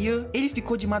academia, ele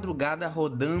ficou de madrugada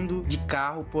rodando de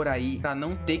carro por aí pra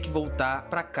não ter que voltar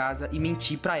pra casa e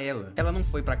mentir pra ela. Ela não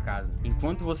foi pra casa.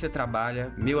 Enquanto você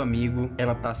trabalha, meu amigo,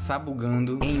 ela tá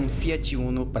sabugando em um Fiat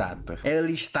Uno Prata. Ela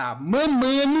está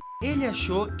mamando. Ele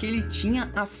achou que ele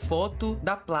tinha a foto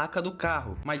da placa do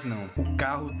carro, mas não. O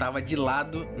carro tava de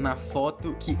lado na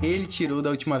foto que ele tirou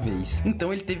da última vez.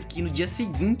 Então ele teve que ir no dia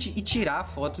seguinte e tirar a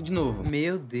foto de novo.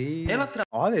 Meu Deus. Ela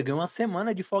Olha, ganhou uma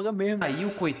semana de folga mesmo. traiu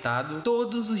o coitado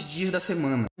todos os dias da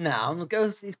semana. Não quero...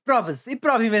 Provas. E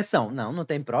prova e invenção? Não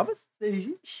tem provas?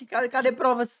 Ixi, cadê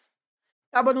provas?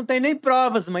 Acaba não tem nem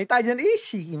provas, mãe. Tá dizendo,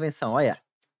 ixi, invenção, olha.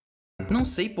 Não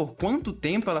sei por quanto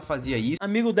tempo ela fazia isso,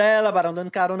 Amigo dela, Barão, dando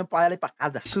carona pra ela ir pra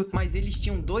casa. mas eles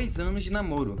tinham 2 anos de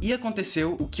namoro. E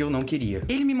aconteceu o que eu não queria.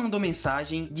 Ele me mandou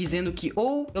mensagem dizendo que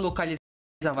ou eu localizava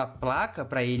a placa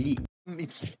pra ele...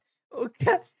 Mentira. O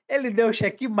cara, ele deu o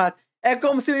checkmate. É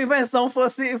como se a invenção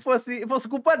fosse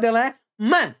culpa dela, né?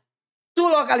 Mano, tu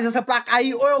localiza essa placa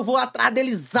aí ou eu vou atrás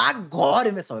deles agora,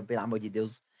 invenção. Pelo amor de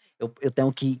Deus. Eu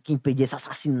tenho que impedir esse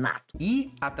assassinato.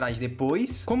 Ir atrás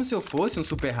depois, como se eu fosse um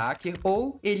super hacker,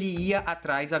 ou ele ia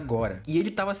atrás agora. E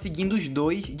ele tava seguindo os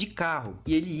dois de carro.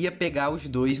 E ele ia pegar os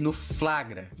dois no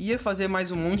flagra. Ia fazer mais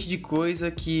um monte de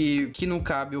coisa que não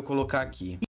cabe eu colocar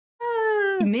aqui.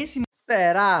 E nesse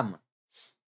Será, mano?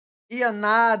 Ia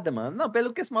nada, mano. Não,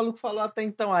 pelo que esse maluco falou até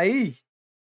então aí,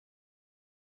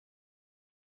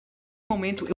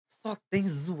 momento só tem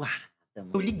zoada,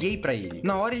 mano. eu liguei pra ele.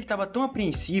 Na hora ele tava tão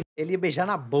apreensivo Ele ia beijar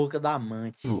na boca do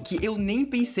amante. que eu nem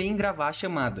pensei em gravar a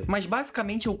chamada. Mas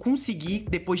basicamente eu consegui,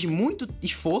 depois de muito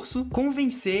esforço,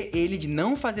 convencer ele de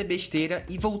não fazer besteira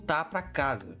e voltar pra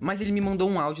casa. Mas ele me mandou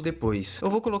um áudio depois. Eu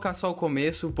vou colocar só o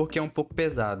começo porque é um pouco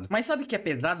pesado. Mas sabe o que é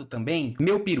pesado também?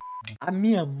 Meu peru. A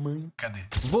minha mãe. Cadê?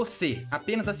 Você,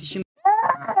 apenas assistindo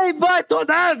Ai, vai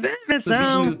toda vez, o vídeo no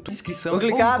invenção. YouTube, descrição, Tô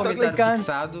clicando, ou tô um comentário clicando.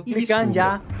 fixado e Clicando desculpa.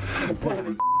 já.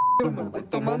 Vai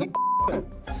tomar no c...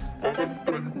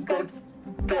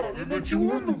 Cara, eu meti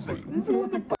um Uno, velho. Um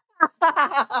Uno, pá.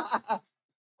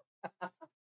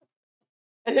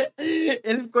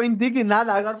 Ele ficou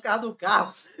indignado agora por causa do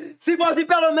carro. Se fosse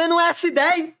pelo menos um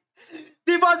S10.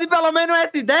 Se fosse pelo menos um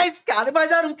S10, cara.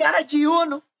 Mas era um cara de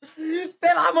Uno.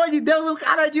 Pelo amor de Deus, um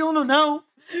cara de Uno não.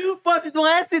 Fosse de um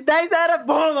S10 era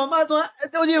bom, mas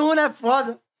o de Uno é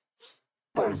foda.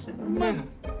 Parça, mano.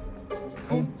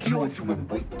 Que ódio, mano.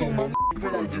 Vai tomar no c...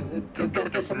 verdade. Eu quero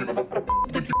que essa menina vá pra p...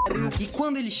 que pariu. E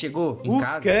quando ele chegou em O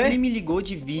casa, quê? ele me ligou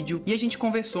de vídeo e a gente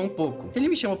conversou um pouco. Ele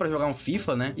me chamou pra jogar um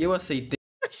FIFA, né? E eu aceitei.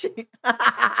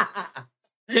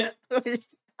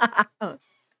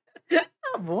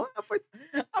 Tá bom, apoio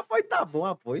tá bom,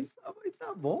 apoio. Apoio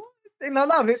tá bom. Tem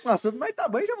nada a ver com o assunto, mas tá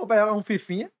bom, já vou pegar um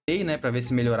fifinha. Ei, né, pra ver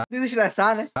se melhorava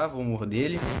Desestressar, né? o humor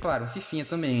dele. Claro, um fifinha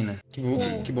também, né?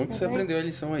 Que bom que você aprendeu a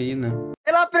lição aí, né?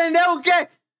 Ele aprendeu o quê?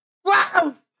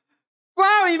 Qual?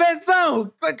 Qual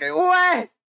invenção? Ué?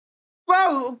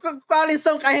 Qual a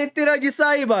lição que a gente tirou disso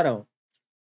aí, Barão?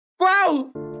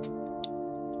 Qual?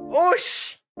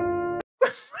 Oxi!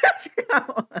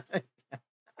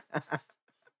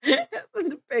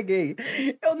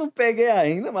 Eu não peguei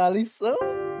ainda, mas a lição...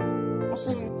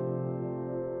 Assim,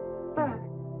 pô,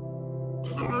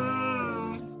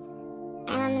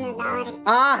 ela não é da hora,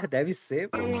 Ah, deve ser.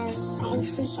 mas é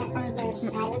difícil a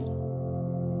convivência, sabe?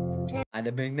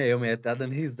 Ainda bem que nem eu, mas tá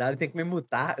dando risada. Eu tenho que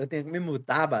me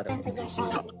mutar, Barão. Não podia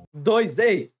sair. 2,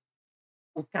 ei!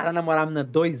 O cara namorava a menina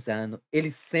 2 anos.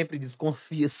 Ele sempre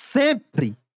desconfia.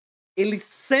 Sempre! Ele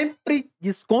sempre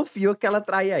desconfiou que ela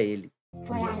traía ele. Os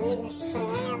amigos sem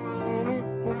ela,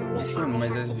 não deixa. Mano,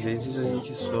 mas às vezes a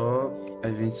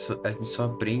gente só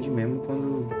aprende mesmo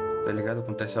quando, tá ligado?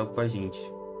 Acontece algo com a gente.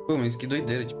 Pô, mas que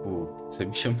doideira, tipo, você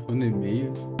me chamou no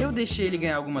e-mail. Eu deixei ele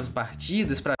ganhar algumas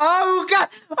partidas pra Ó, o cara!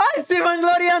 Ó, esse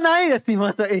vangloriano ainda!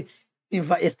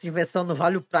 Esse invenção não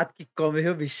vale o prato que come,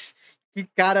 viu, bicho? Que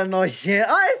cara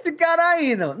nojento. Ó, esse cara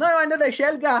aí, não. Não, eu ainda deixei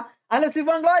ele ganhar. Ainda se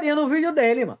vangloriando no vídeo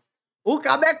dele, mano. O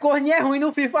cabo é corno e é ruim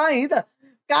no FIFA ainda.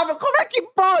 Cabo, como é que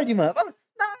pode, mano?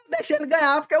 Não, eu deixei ele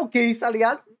ganhar porque eu quis, tá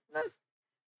ligado?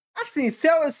 Assim, se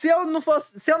eu não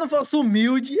fosse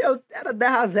humilde, eu era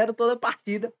 10-0 toda a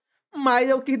partida. Mas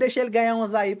eu quis deixar ele ganhar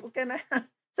umas aí, porque, né?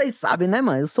 Vocês sabem, né,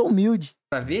 mano? Eu sou humilde.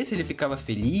 ver se ele ficava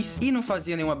feliz e não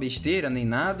fazia nenhuma besteira nem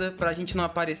nada pra gente não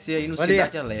aparecer aí no Olha aí.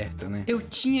 Cidade Alerta, né? Eu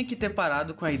tinha que ter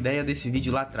parado com a ideia desse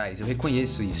vídeo lá atrás, eu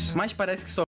reconheço isso. Mas parece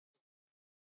que só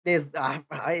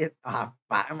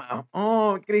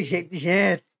Que jeito de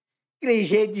gente. Que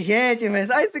jeito de gente, mas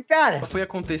olha esse cara. foi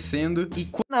acontecendo e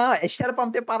Não, esse era pra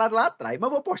me ter parado lá atrás, mas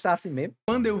eu vou postar assim mesmo.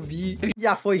 quando eu vi, eu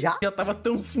Já foi, já? já tava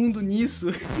tão fundo nisso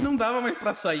que não dava mais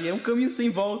pra sair, é um caminho sem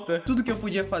volta. Tudo que eu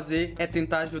podia fazer é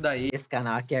tentar ajudar Esse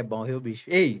canal aqui é bom, viu, bicho?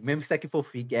 Ei, mesmo que isso aqui for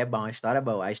fique, é bom, a história é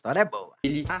boa, a história é boa.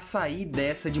 ele a sair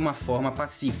dessa de uma forma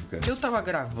pacífica. Eu tava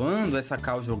gravando essa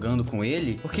call jogando com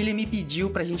ele porque ele me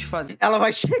pediu pra gente fazer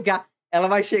Ela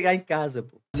vai chegar em casa,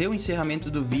 pô. o encerramento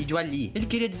do vídeo ali. Ele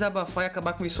queria desabafar e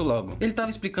acabar com isso logo. Ele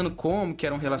tava explicando como que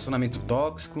era um relacionamento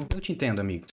tóxico. Eu te entendo,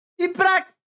 amigo. E pra...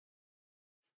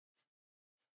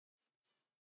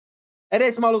 Era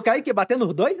esse maluco aí que bateu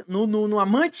nos dois? No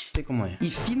amante? Sei como é. E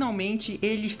finalmente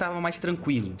ele estava mais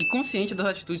tranquilo e consciente das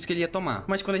atitudes que ele ia tomar.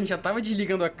 Mas quando a gente já tava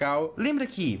desligando a call, lembra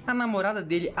que a namorada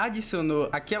dele adicionou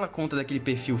aquela conta daquele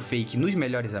perfil fake nos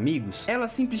melhores amigos? Ela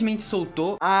simplesmente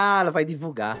soltou Ah, ela vai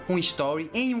divulgar. um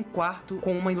story em um quarto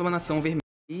com uma iluminação vermelha.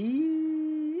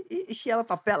 Ixi, ela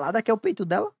tá pelada, que é o peito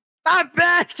dela? Tá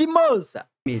peste, moça!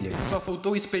 Só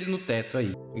faltou o espelho no teto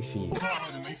aí. Enfim.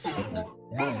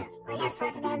 Olha a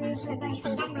foto da mente do dois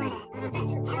filhos agora.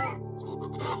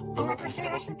 Ela postou um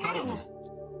negócio do cara, né?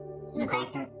 No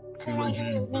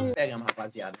quarto. Pegamos,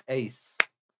 rapaziada. É isso.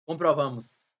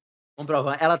 Comprovamos.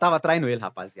 Ela tava traindo ele,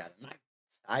 rapaziada.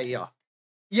 Aí, ó.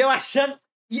 E eu achando...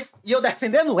 E eu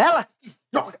defendendo ela? Que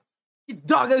droga! Que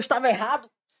droga, eu estava errado.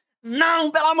 Não,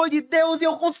 pelo amor de Deus,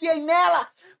 eu confiei nela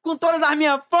com todas as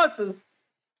minhas forças.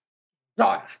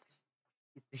 Droga!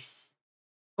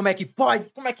 Como é que pode?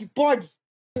 Como é que pode?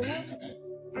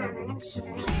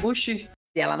 Oxi,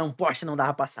 Se ela não posta, não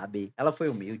dava pra saber. Ela foi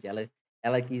humilde,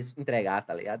 ela quis entregar,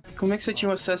 tá ligado? como é que você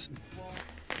tinha acesso?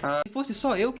 Se fosse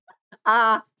só eu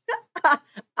Ah!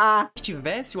 que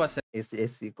tivesse o acesso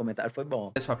Esse comentário foi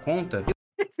bom. à conta,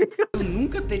 eu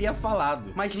nunca teria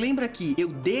falado. Mas lembra que eu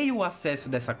dei o acesso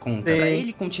dessa conta Sim. pra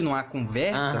ele continuar a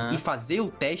conversa Aham. e fazer o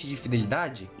teste de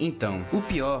fidelidade? Então, o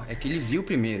pior é que ele viu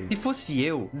primeiro. Se fosse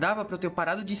eu, dava pra eu ter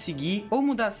parado de seguir ou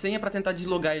mudar a senha pra tentar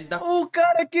deslogar ele da O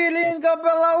cara que liga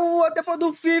pela rua depois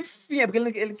do Fifinha.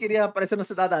 Porque ele queria aparecer no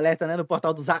Cidade Alerta, né? No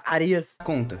portal do Zacarias.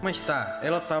 conta. Mas tá,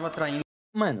 ela tava traindo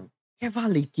Mano, quer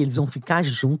valer que eles vão ficar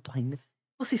juntos ainda?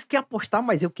 Vocês querem apostar,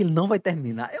 mas que ele não vai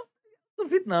terminar? Eu não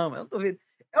duvido, não, mano.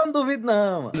 Eu não duvido,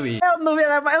 não, mano. ele. Eu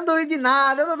não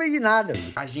duvido de nada.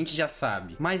 A gente já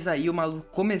sabe. Mas aí o maluco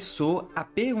começou a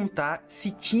perguntar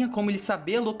se tinha como ele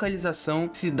saber a localização,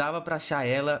 se dava pra achar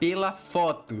ela pela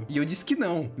foto. E eu disse que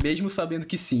não, mesmo sabendo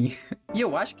que sim. E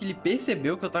eu acho que ele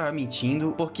percebeu que eu tava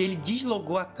mentindo, porque ele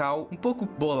deslogou a call um pouco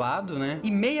bolado, né?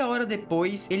 E meia hora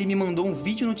depois, ele me mandou um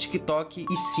vídeo no TikTok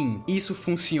e sim, isso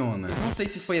funciona. Não sei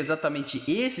se foi exatamente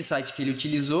esse site que ele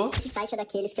utilizou. Esse site é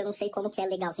daqueles que eu não sei como que é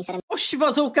legal, sinceramente. Oxi,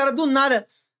 vazou o cara do nada.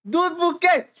 Por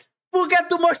quê? Porque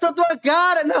tu mostrou tua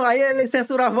cara. Não, aí ele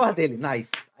censura a voz dele.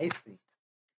 Nice. Aí sim.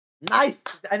 Nice.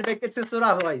 Aí não vai ter que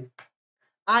censurar a voz.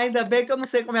 Ainda bem que eu não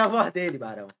sei como é a voz dele,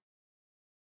 Barão.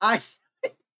 Ai.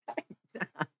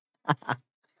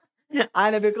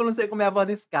 Ainda bem que eu não sei como é a voz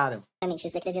desse cara. Realmente,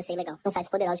 isso daqui devia ser legal. São sites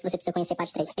poderosos que você precisa conhecer,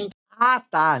 parte 3. Ah,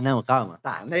 tá. Não, calma.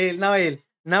 Tá. Não é ele, não é ele.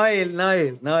 Não é ele, não é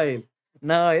ele, não é ele.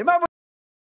 Não é ele. Mas...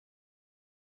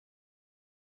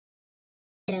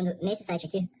 Nesse site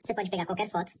aqui, você pode pegar qualquer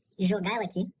foto, jogar ela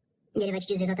aqui, e ele vai te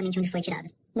dizer exatamente onde foi tirada.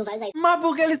 Não vai usar isso Mas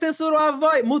por que ele censurou a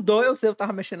voz? Mudou, eu sei, eu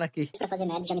tava mexendo aqui. pra fazer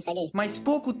merda, já me segue aí. Mas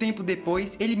pouco tempo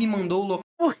depois, ele me mandou o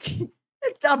Por quê?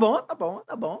 Tá bom, tá bom,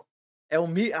 tá bom. É o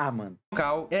mi... Ah, mano.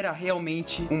 local, era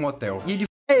realmente um motel. E ele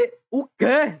O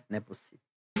quê? Não é possível.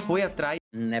 foi atrás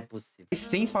Não é possível.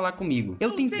 sem falar comigo.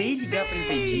 Eu tentei ligar pra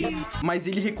impedir, mas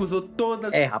ele recusou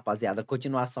todas É, rapaziada, a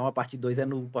continuação, a parte 2 é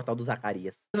no portal do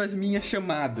Zacarias. as minhas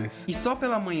chamadas. E só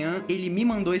pela manhã, ele me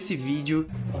mandou esse vídeo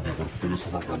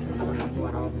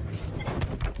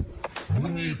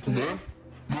Bonito, né?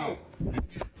 Não,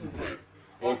 bonito, velho.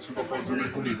 Olha o que você tá fazendo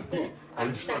aí comigo. Pô, a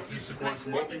gente tá aqui, se conhece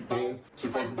um tempão. Você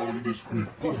faz um barulho desse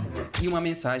comigo. Pô, velho. e uma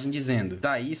mensagem dizendo: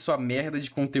 tá aí sua merda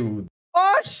de conteúdo.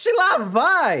 Oxe, lá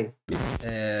vai!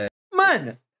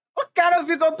 Mano, o cara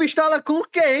ficou pistola com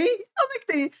quem? Eu não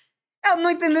entendi. Eu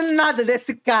não entendi nada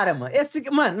desse cara, mano.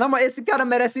 Mano, na moral, esse cara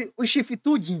merece o chifre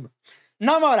tudinho, mano.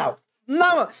 Na moral.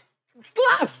 Lá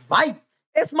vai!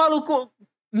 Esse maluco,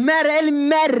 ele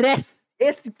merece.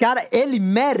 Esse cara, ele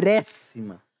merece,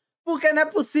 mano. Porque não é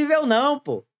possível não,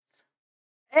 pô.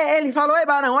 Ele falou: ei,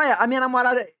 Barão, olha, a minha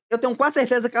namorada, eu tenho quase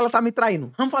certeza que ela tá me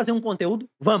traindo. Vamos fazer um conteúdo?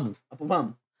 Vamos.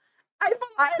 Vamos.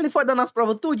 Aí ele foi dando as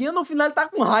provas tudinho, no final ele tá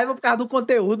com raiva por causa do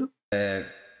conteúdo.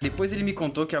 Depois ele me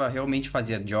contou que ela realmente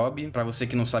fazia job. Pra você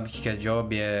que não sabe o que é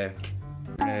job,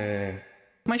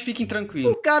 Mas fiquem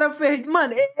tranquilos. O cara fez...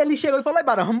 Mano, ele chegou e falou: ei,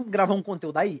 Barão, vamos gravar um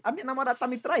conteúdo aí? A minha namorada tá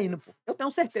me traindo, pô. Eu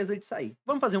tenho certeza disso aí.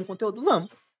 Vamos fazer um conteúdo?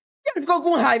 Vamos. E ele ficou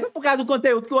com raiva por causa do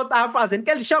conteúdo que o outro tava fazendo, que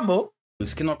ele chamou.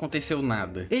 Que não aconteceu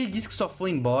nada. Ele disse que só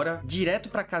foi embora, direto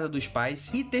pra casa dos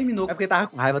pais e terminou É porque tava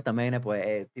com raiva também, né, pô?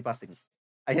 É tipo assim...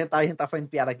 A gente tá fazendo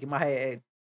piada aqui, mas O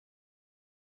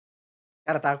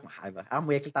cara tava com raiva. A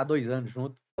mulher que ele tá 2 anos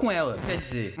junto. com ela. Quer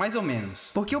dizer, mais ou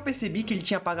menos. Porque eu percebi que ele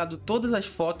tinha apagado todas as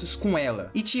fotos com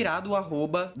ela e tirado o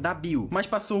arroba da bio. Mas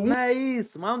passou Não é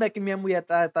isso. Mas onde é que minha mulher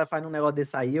tá fazendo um negócio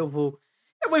desse aí? Eu vou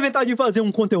inventar de fazer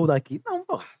um conteúdo aqui. Não,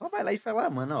 pô. Só vai lá e fala: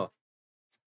 mano, ó.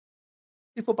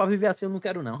 Se for pra viver assim, eu não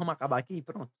quero não. Vamos acabar aqui e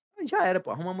pronto. Já era,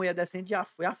 pô. Uma mulher decente já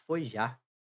foi.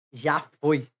 Já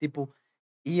foi. Tipo,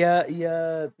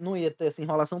 não ia ter essa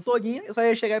enrolação todinha. Eu só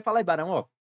ia chegar e falar: Barão, ó.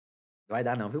 Não vai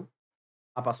dar não, viu?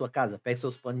 Vá pra sua casa. Pega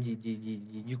seus panos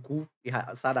de cu e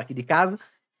sai daqui de casa.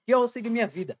 E eu vou seguir minha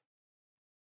vida.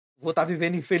 Vou estar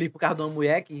vivendo infeliz por causa de uma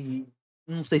mulher que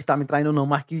não sei se tá me traindo ou não,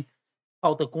 mas que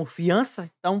falta confiança.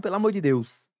 Então, pelo amor de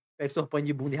Deus, pega seus panos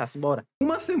de bunda e raça embora.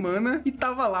 uma semana e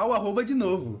tava lá o arroba de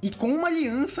novo. E com uma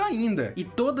aliança ainda. E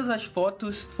todas as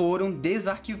fotos foram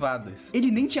desarquivadas.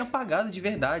 Ele nem tinha apagado de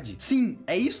verdade. Sim,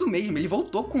 é isso mesmo, ele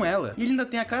voltou com ela. E ele ainda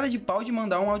tem a cara de pau de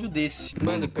mandar um áudio desse.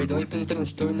 Mano, perdão aí pelo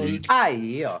transtorno aí que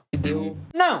Aí, ó. deu.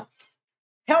 Não!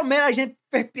 Realmente a gente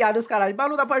fez piada os caralho. Mas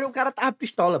não dá pra ver, o cara tava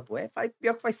pistola, pô.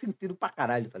 Pior que faz sentido pra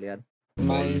caralho, tá ligado?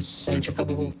 Mas a gente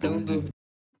acabou voltando.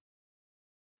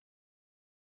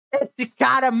 Esse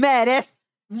cara merece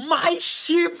mais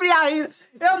chifre ainda.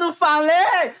 Eu não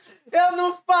falei!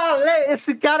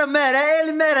 Esse cara merece,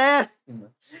 ele merece,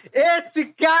 mano. Esse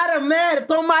cara merece.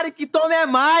 Tomara que tome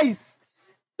mais.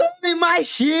 Tome mais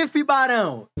chifre,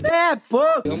 Barão. É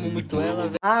pouco. Eu amo muito ela,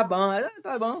 velho. Ah, bom,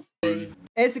 tá bom.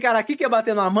 Esse cara aqui quer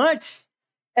bater no amante?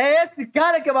 É esse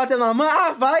cara que quer bater no amante?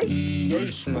 Ah, vai. E é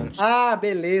isso, mano. Ah,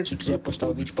 beleza. Se quiser postar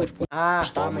o vídeo, pode Ah,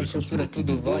 postar, mas censura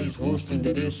tudo, voz, rosto,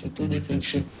 endereço, tudo aí que a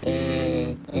gente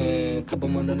acabou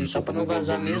mandando isso só pra não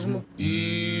vazar mesmo.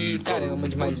 E, cara, eu amo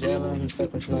demais ela, a gente vai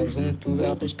continuar junto.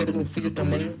 Ela tá esperando um filho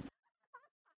também.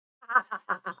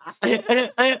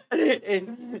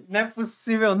 não é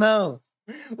possível, não.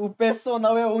 O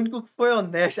personal é o único que foi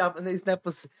honesto. Isso não é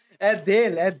possível. É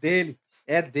dele.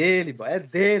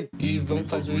 E vamos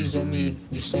fazer o exame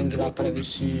de sangue lá pra ver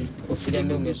se o filho é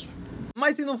meu mesmo.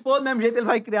 Mas se não for do mesmo jeito, ele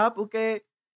vai criar, porque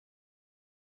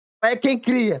é quem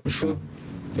cria. Fechou?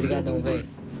 Obrigadão, velho.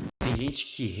 Tem gente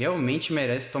que realmente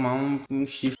merece tomar um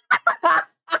chifre.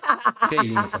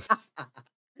 Feinho, parceiro.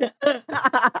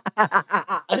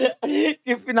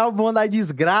 Que final bom da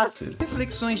desgraça.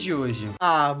 Reflexões de hoje.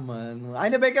 Ah, mano.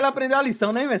 Ainda bem que ele aprendeu a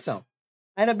lição, né, Inversão?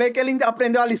 Ainda bem que ele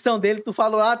aprendeu a lição dele, tu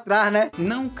falou lá atrás, né?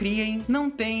 Não criem,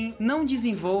 não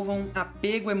desenvolvam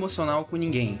apego emocional com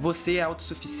ninguém. Você é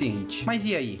autossuficiente. Mas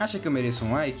e aí? Acha que eu mereço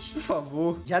um like? Por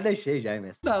favor, Já deixei, já,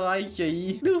 Inversão. dá like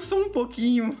aí. Deu só um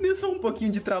pouquinho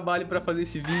de trabalho pra fazer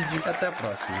esse vídeo. Até a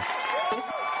próxima.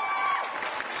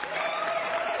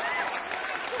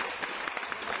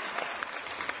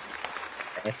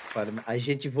 É foda, a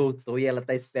gente voltou e ela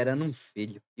tá esperando um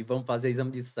filho. E vamos fazer o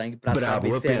exame de sangue pra Brabo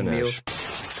saber se é apenas. meu.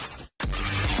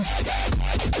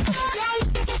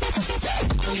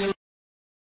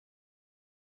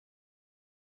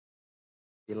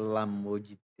 Pelo amor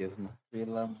de Deus, mano.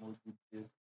 Pelo amor de Deus.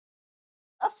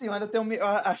 Assim, mano, eu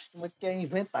acho muito que é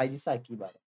inventar disso aqui,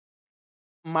 mano.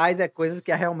 Mas é coisa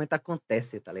que realmente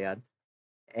acontece, tá ligado?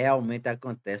 Realmente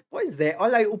acontece. Pois é,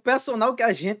 olha aí, o personal que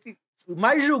a gente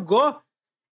mais julgou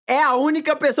é a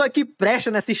única pessoa que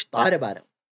presta nessa história, Barão.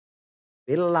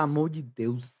 Pelo amor de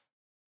Deus.